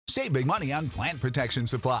Save big money on plant protection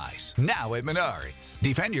supplies. Now at Menards.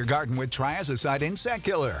 Defend your garden with Triazicide Insect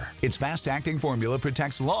Killer. Its fast-acting formula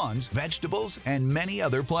protects lawns, vegetables, and many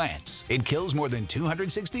other plants. It kills more than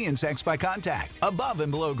 260 insects by contact, above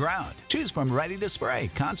and below ground. Choose from ready to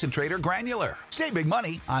spray, concentrate, or granular. Save big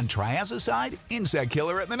money on Triazicide Insect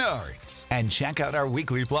Killer at Menards. And check out our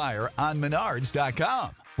weekly flyer on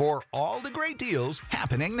Menards.com for all the great deals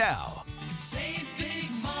happening now. Save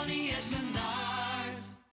big money at Menards.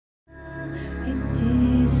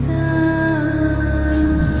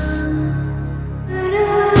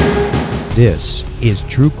 This is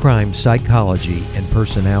True Crime Psychology and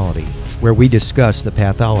Personality, where we discuss the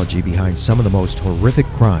pathology behind some of the most horrific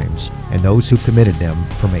crimes and those who committed them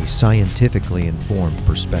from a scientifically informed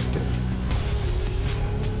perspective.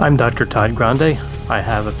 I'm Dr. Todd Grande. I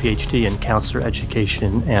have a PhD in counselor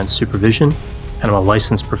education and supervision, and I'm a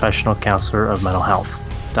licensed professional counselor of mental health.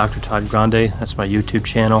 Dr. Todd Grande, that's my YouTube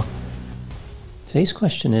channel. Today's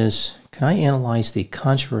question is, can I analyze the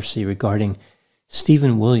controversy regarding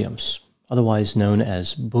Stephen Williams, otherwise known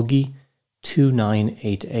as Boogie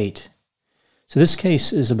 2988? So this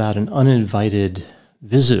case is about an uninvited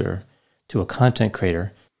visitor to a content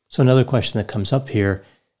creator. So another question that comes up here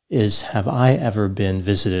is, have I ever been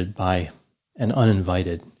visited by an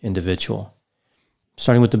uninvited individual?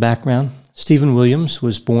 Starting with the background, Stephen Williams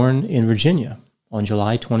was born in Virginia on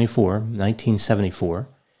July 24, 1974.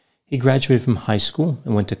 He graduated from high school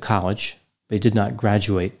and went to college, but he did not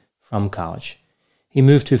graduate from college. He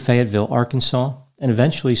moved to Fayetteville, Arkansas, and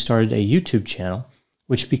eventually started a YouTube channel,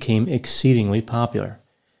 which became exceedingly popular.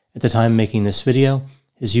 At the time of making this video,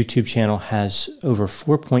 his YouTube channel has over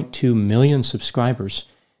 4.2 million subscribers,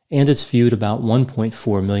 and it's viewed about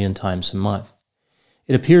 1.4 million times a month.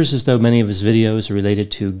 It appears as though many of his videos are related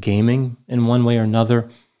to gaming in one way or another,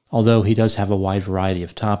 although he does have a wide variety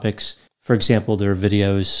of topics. For example, there are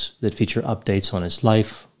videos that feature updates on his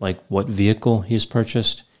life, like what vehicle he has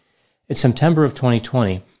purchased. In September of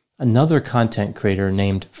 2020, another content creator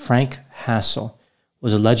named Frank Hassel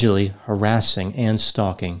was allegedly harassing and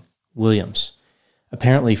stalking Williams.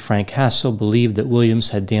 Apparently, Frank Hassel believed that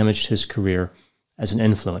Williams had damaged his career as an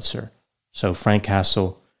influencer. So Frank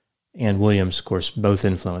Hassel and Williams, of course, both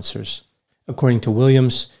influencers. According to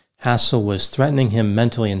Williams, Hassel was threatening him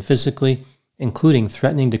mentally and physically, including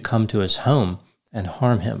threatening to come to his home and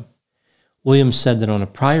harm him. Williams said that on a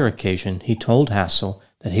prior occasion, he told Hassel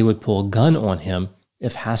that he would pull a gun on him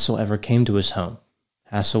if Hassel ever came to his home.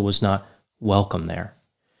 Hassel was not welcome there.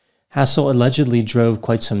 Hassel allegedly drove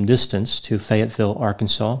quite some distance to Fayetteville,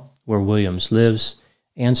 Arkansas, where Williams lives,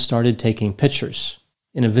 and started taking pictures.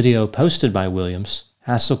 In a video posted by Williams,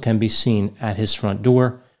 Hassel can be seen at his front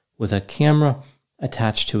door with a camera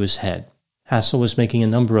attached to his head. Hassel was making a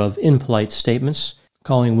number of impolite statements,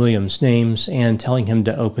 calling Williams names and telling him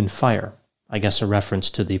to open fire, I guess a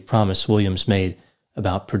reference to the promise Williams made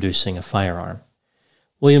about producing a firearm.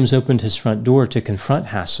 Williams opened his front door to confront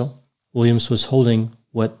Hassel. Williams was holding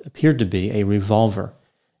what appeared to be a revolver.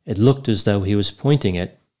 It looked as though he was pointing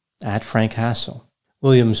it at Frank Hassel.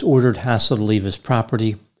 Williams ordered Hassel to leave his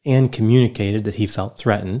property and communicated that he felt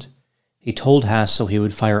threatened. He told Hassel he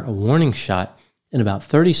would fire a warning shot in about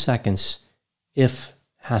 30 seconds if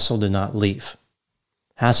Hassel did not leave.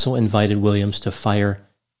 Hassel invited Williams to fire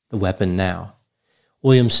the weapon now.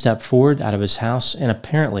 Williams stepped forward out of his house and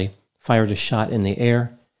apparently fired a shot in the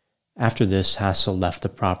air. After this, Hassel left the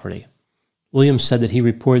property. Williams said that he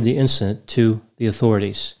reported the incident to the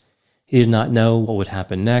authorities. He did not know what would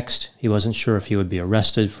happen next. He wasn't sure if he would be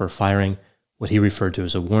arrested for firing what he referred to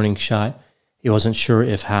as a warning shot. He wasn't sure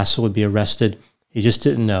if Hassel would be arrested. He just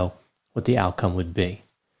didn't know what the outcome would be.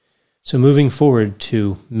 So moving forward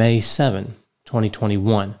to May 7,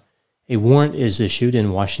 2021, a warrant is issued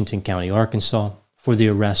in Washington County, Arkansas, for the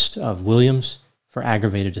arrest of Williams for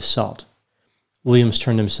aggravated assault. Williams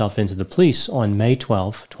turned himself into the police on May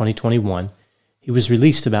 12, 2021. He was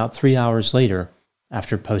released about 3 hours later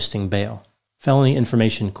after posting bail. Felony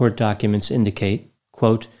information court documents indicate,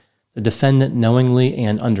 quote, the defendant knowingly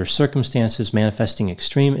and under circumstances manifesting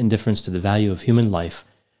extreme indifference to the value of human life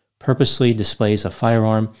purposely displays a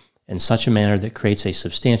firearm in such a manner that creates a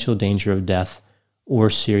substantial danger of death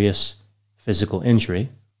or serious physical injury.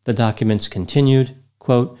 The documents continued,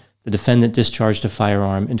 quote, the defendant discharged a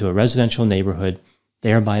firearm into a residential neighborhood,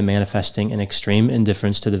 thereby manifesting an extreme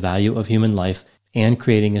indifference to the value of human life and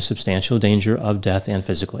creating a substantial danger of death and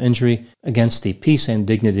physical injury against the peace and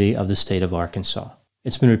dignity of the state of Arkansas.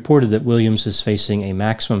 It's been reported that Williams is facing a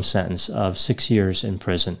maximum sentence of 6 years in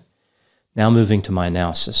prison. Now moving to my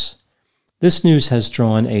analysis. This news has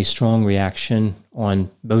drawn a strong reaction on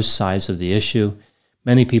both sides of the issue.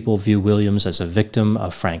 Many people view Williams as a victim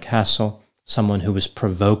of Frank Hassel, someone who was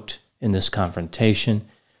provoked in this confrontation.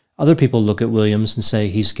 Other people look at Williams and say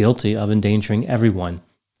he's guilty of endangering everyone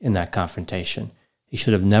in that confrontation. He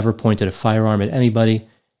should have never pointed a firearm at anybody,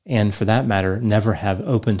 and for that matter, never have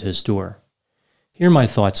opened his door. Here are my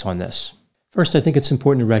thoughts on this. First, I think it's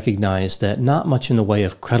important to recognize that not much in the way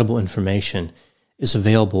of credible information is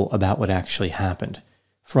available about what actually happened.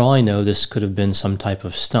 For all I know, this could have been some type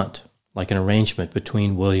of stunt, like an arrangement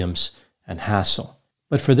between Williams and Hassel.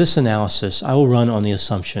 But for this analysis, I will run on the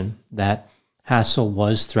assumption that Hassel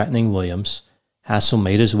was threatening Williams. Hassel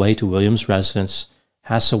made his way to Williams' residence.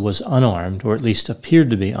 Hassel was unarmed, or at least appeared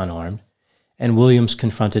to be unarmed, and Williams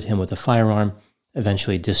confronted him with a firearm,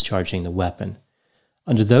 eventually discharging the weapon.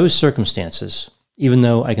 Under those circumstances, even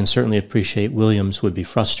though I can certainly appreciate Williams would be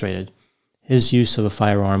frustrated, his use of a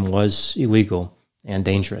firearm was illegal and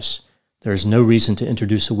dangerous. There is no reason to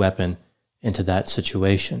introduce a weapon into that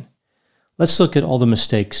situation. Let's look at all the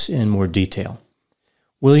mistakes in more detail.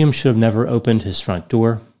 Williams should have never opened his front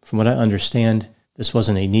door. From what I understand, this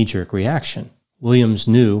wasn't a knee-jerk reaction. Williams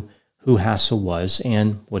knew who Hassel was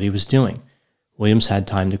and what he was doing. Williams had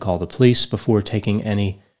time to call the police before taking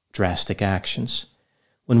any drastic actions.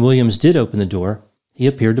 When Williams did open the door, he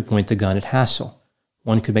appeared to point the gun at Hassel.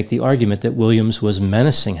 One could make the argument that Williams was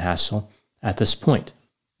menacing Hassel at this point,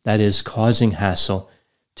 that is, causing Hassel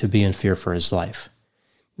to be in fear for his life.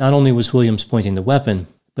 Not only was Williams pointing the weapon,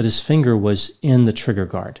 but his finger was in the trigger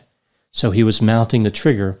guard, so he was mounting the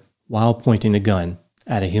trigger while pointing the gun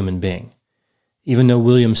at a human being. Even though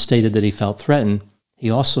Williams stated that he felt threatened, he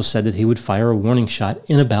also said that he would fire a warning shot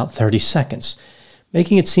in about 30 seconds,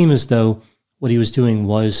 making it seem as though what he was doing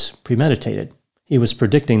was premeditated. He was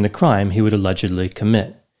predicting the crime he would allegedly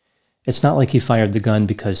commit. It's not like he fired the gun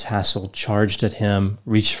because Hassel charged at him,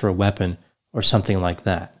 reached for a weapon, or something like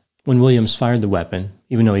that. When Williams fired the weapon,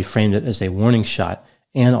 even though he framed it as a warning shot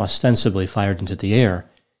and ostensibly fired into the air,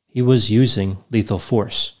 he was using lethal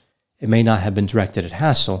force. It may not have been directed at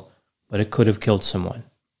Hassel, but it could have killed someone.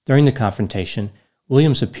 During the confrontation,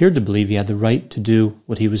 Williams appeared to believe he had the right to do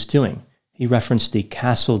what he was doing. He referenced the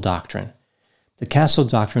Castle Doctrine. The Castle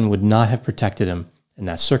Doctrine would not have protected him in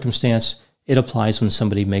that circumstance. It applies when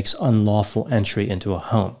somebody makes unlawful entry into a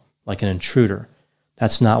home, like an intruder.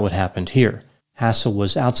 That's not what happened here. Hassel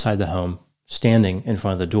was outside the home, standing in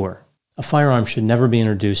front of the door. A firearm should never be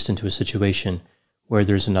introduced into a situation where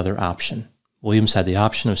there's another option. Williams had the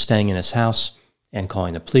option of staying in his house and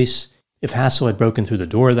calling the police. If Hassel had broken through the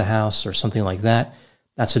door of the house or something like that,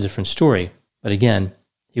 that's a different story. But again,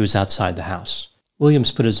 he was outside the house.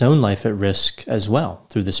 Williams put his own life at risk as well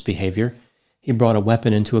through this behavior. He brought a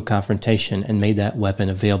weapon into a confrontation and made that weapon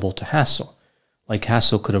available to Hassel, like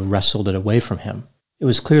Hassel could have wrestled it away from him. It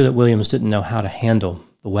was clear that Williams didn't know how to handle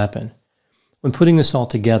the weapon. When putting this all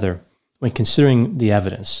together, when considering the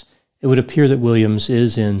evidence, it would appear that Williams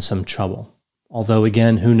is in some trouble. Although,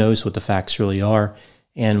 again, who knows what the facts really are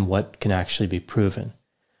and what can actually be proven.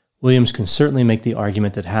 Williams can certainly make the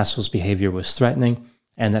argument that Hassel's behavior was threatening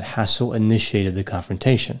and that Hassel initiated the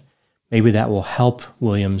confrontation. Maybe that will help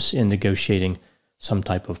Williams in negotiating some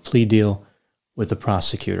type of plea deal with the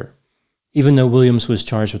prosecutor. Even though Williams was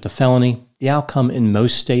charged with a felony, the outcome in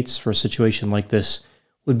most states for a situation like this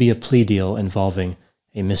would be a plea deal involving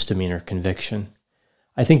a misdemeanor conviction.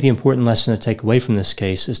 I think the important lesson to take away from this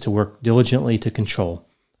case is to work diligently to control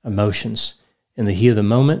emotions. In the heat of the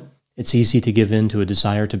moment, it's easy to give in to a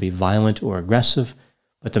desire to be violent or aggressive,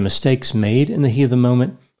 but the mistakes made in the heat of the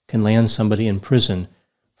moment can land somebody in prison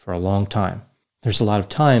for a long time. There's a lot of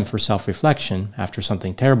time for self-reflection after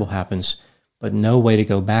something terrible happens, but no way to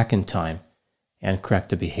go back in time and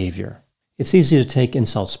correct a behavior. It's easy to take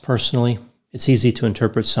insults personally. It's easy to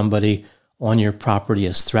interpret somebody on your property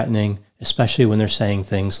as threatening, especially when they're saying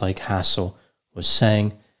things like Hassel was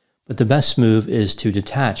saying. But the best move is to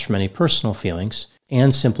detach from any personal feelings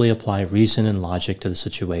and simply apply reason and logic to the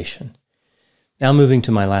situation. Now moving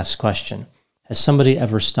to my last question. Has somebody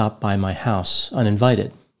ever stopped by my house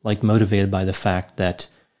uninvited, like motivated by the fact that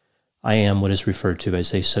I am what is referred to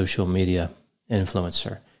as a social media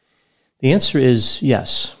influencer? The answer is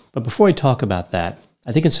yes. But before I talk about that,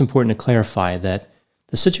 I think it's important to clarify that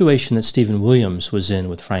the situation that Stephen Williams was in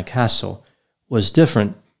with Frank Hassel was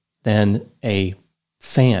different than a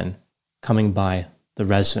fan coming by the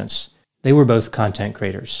residence. They were both content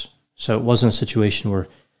creators. So it wasn't a situation where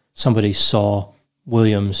somebody saw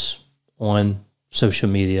Williams on social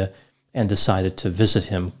media and decided to visit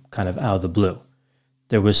him kind of out of the blue.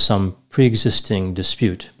 There was some pre-existing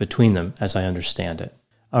dispute between them, as I understand it.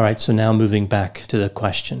 All right, so now moving back to the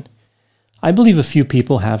question. I believe a few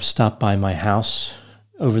people have stopped by my house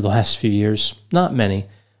over the last few years? Not many.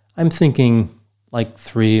 I'm thinking like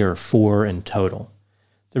 3 or 4 in total.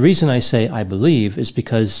 The reason I say I believe is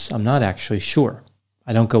because I'm not actually sure.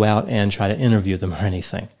 I don't go out and try to interview them or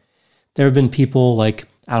anything. There have been people like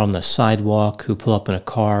out on the sidewalk who pull up in a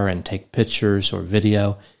car and take pictures or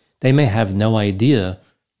video. They may have no idea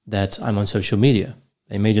that I'm on social media.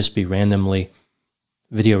 They may just be randomly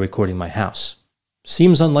video recording my house.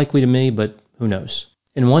 Seems unlikely to me, but who knows?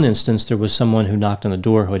 In one instance, there was someone who knocked on the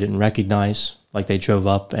door who I didn't recognize, like they drove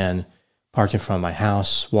up and parked in front of my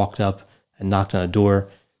house, walked up and knocked on the door.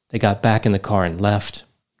 They got back in the car and left.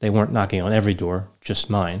 They weren't knocking on every door, just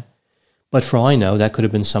mine. But for all I know, that could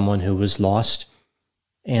have been someone who was lost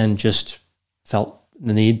and just felt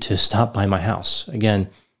the need to stop by my house. Again,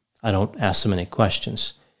 I don't ask them any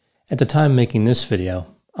questions. At the time making this video,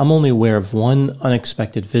 I'm only aware of one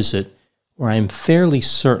unexpected visit where I'm fairly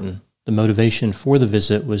certain the motivation for the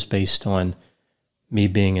visit was based on me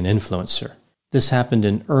being an influencer. This happened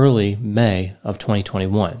in early May of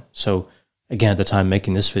 2021. So again, at the time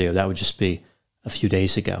making this video, that would just be a few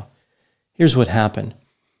days ago. Here's what happened.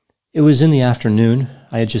 It was in the afternoon.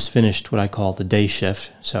 I had just finished what I call the day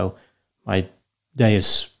shift. So my day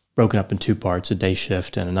is broken up in 2 parts, a day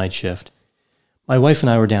shift and a night shift. My wife and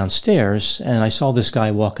I were downstairs, and I saw this guy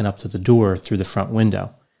walking up to the door through the front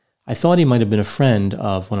window. I thought he might have been a friend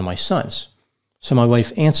of one of my sons. So my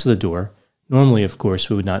wife answered the door. Normally, of course,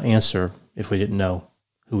 we would not answer if we didn't know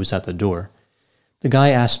who was at the door. The guy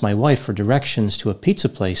asked my wife for directions to a pizza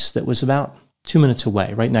place that was about 2 minutes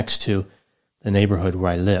away, right next to the neighborhood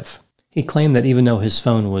where I live. He claimed that even though his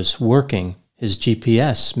phone was working, his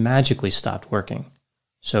GPS magically stopped working.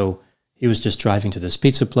 So he was just driving to this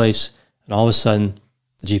pizza place, and all of a sudden,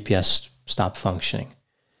 the GPS stopped functioning.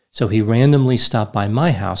 So he randomly stopped by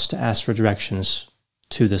my house to ask for directions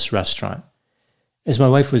to this restaurant. As my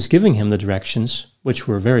wife was giving him the directions, which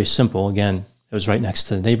were very simple, again, it was right next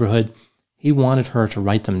to the neighborhood, he wanted her to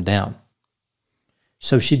write them down.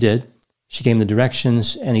 So she did. She gave him the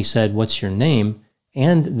directions, and he said, "What's your name?"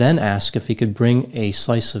 and then asked if he could bring a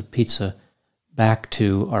slice of pizza back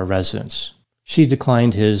to our residence. She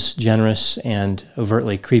declined his generous and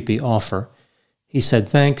overtly creepy offer. He said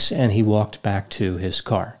thanks, and he walked back to his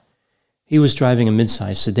car. He was driving a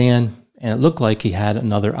mid-sized sedan, and it looked like he had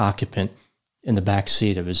another occupant in the back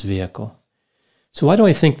seat of his vehicle. So why do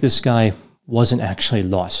I think this guy wasn't actually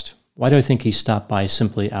lost? Why do I think he stopped by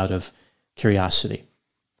simply out of curiosity?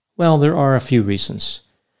 Well, there are a few reasons.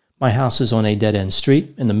 My house is on a dead-end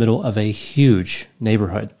street in the middle of a huge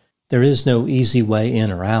neighborhood. There is no easy way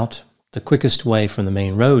in or out. The quickest way from the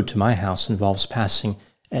main road to my house involves passing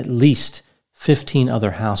at least 15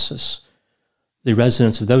 other houses. The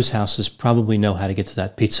residents of those houses probably know how to get to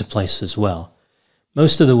that pizza place as well.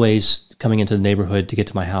 Most of the ways coming into the neighborhood to get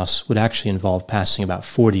to my house would actually involve passing about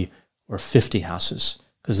 40 or 50 houses,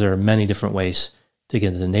 because there are many different ways to get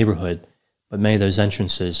into the neighborhood, but many of those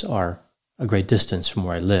entrances are a great distance from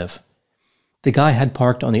where I live. The guy had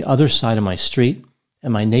parked on the other side of my street,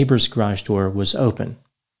 and my neighbor's garage door was open.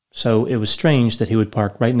 So it was strange that he would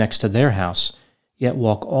park right next to their house, yet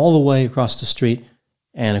walk all the way across the street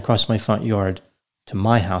and across my front yard to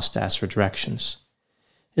my house to ask for directions.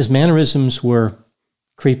 His mannerisms were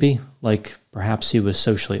creepy, like perhaps he was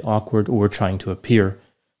socially awkward or trying to appear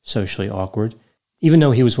socially awkward. Even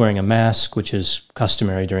though he was wearing a mask, which is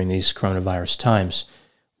customary during these coronavirus times,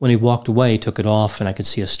 when he walked away, he took it off, and I could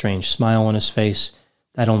see a strange smile on his face.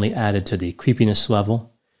 That only added to the creepiness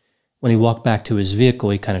level. When he walked back to his vehicle,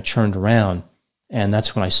 he kind of turned around, and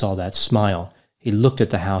that's when I saw that smile. He looked at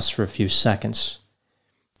the house for a few seconds.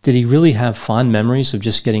 Did he really have fond memories of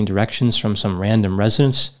just getting directions from some random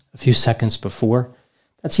residents a few seconds before?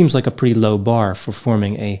 That seems like a pretty low bar for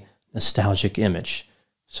forming a nostalgic image.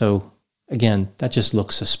 So, again, that just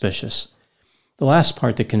looks suspicious. The last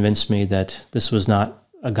part that convinced me that this was not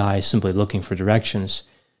a guy simply looking for directions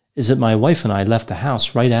is that my wife and I left the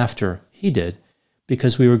house right after he did,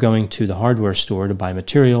 because we were going to the hardware store to buy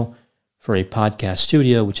material for a podcast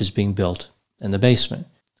studio which is being built in the basement.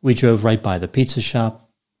 We drove right by the pizza shop.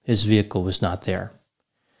 His vehicle was not there.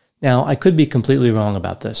 Now, I could be completely wrong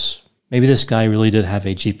about this. Maybe this guy really did have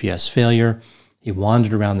a GPS failure. He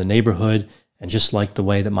wandered around the neighborhood and just liked the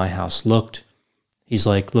way that my house looked. He's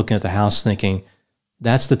like looking at the house thinking,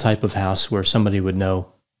 that's the type of house where somebody would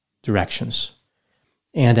know directions.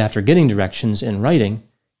 And after getting directions in writing,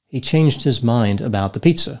 he changed his mind about the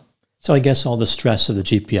pizza. So I guess all the stress of the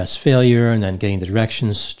GPS failure and then getting the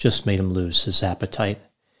directions just made him lose his appetite.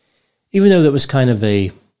 Even though that was kind of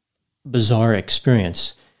a bizarre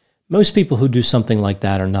experience, most people who do something like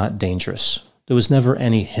that are not dangerous. There was never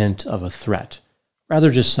any hint of a threat rather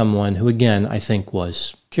just someone who, again, I think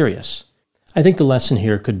was curious. I think the lesson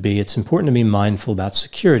here could be it's important to be mindful about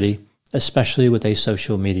security, especially with a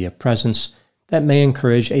social media presence that may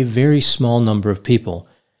encourage a very small number of people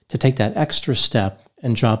to take that extra step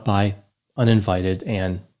and drop by uninvited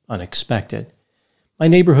and unexpected. My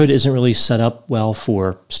neighborhood isn't really set up well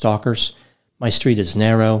for stalkers. My street is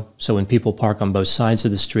narrow, so when people park on both sides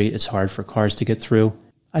of the street, it's hard for cars to get through.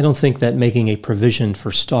 I don't think that making a provision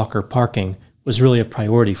for stalker parking was really a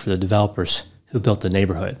priority for the developers who built the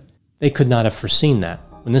neighborhood. They could not have foreseen that.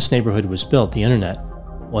 When this neighborhood was built, the internet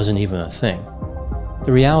wasn't even a thing.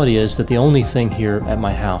 The reality is that the only thing here at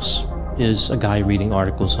my house is a guy reading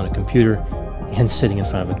articles on a computer and sitting in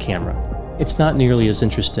front of a camera. It's not nearly as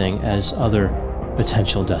interesting as other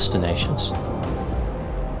potential destinations.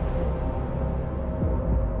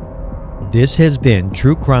 This has been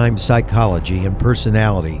True Crime Psychology and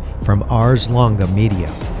Personality from Ars Longa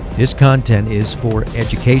Media. This content is for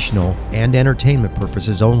educational and entertainment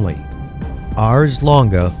purposes only. Ars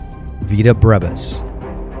Longa Vita Brevis.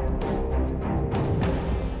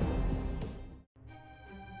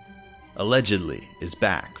 Allegedly is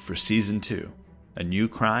back for Season 2, a new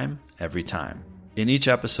crime every time. In each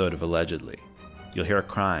episode of Allegedly, you'll hear a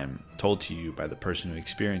crime told to you by the person who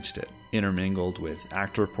experienced it, intermingled with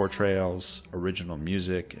actor portrayals, original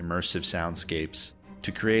music, immersive soundscapes,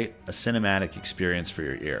 to create a cinematic experience for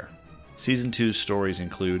your ear. Season 2's stories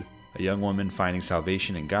include a young woman finding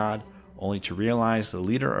salvation in God, only to realize the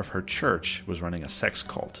leader of her church was running a sex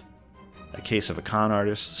cult. A case of a con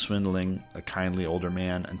artist swindling a kindly older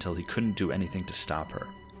man until he couldn't do anything to stop her.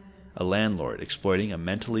 A landlord exploiting a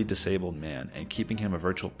mentally disabled man and keeping him a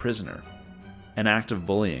virtual prisoner. An act of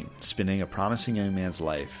bullying spinning a promising young man's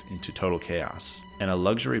life into total chaos. And a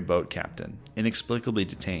luxury boat captain inexplicably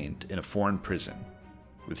detained in a foreign prison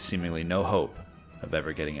with seemingly no hope of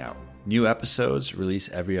ever getting out. New episodes release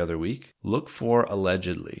every other week. Look for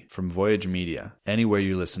Allegedly from Voyage Media anywhere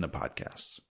you listen to podcasts.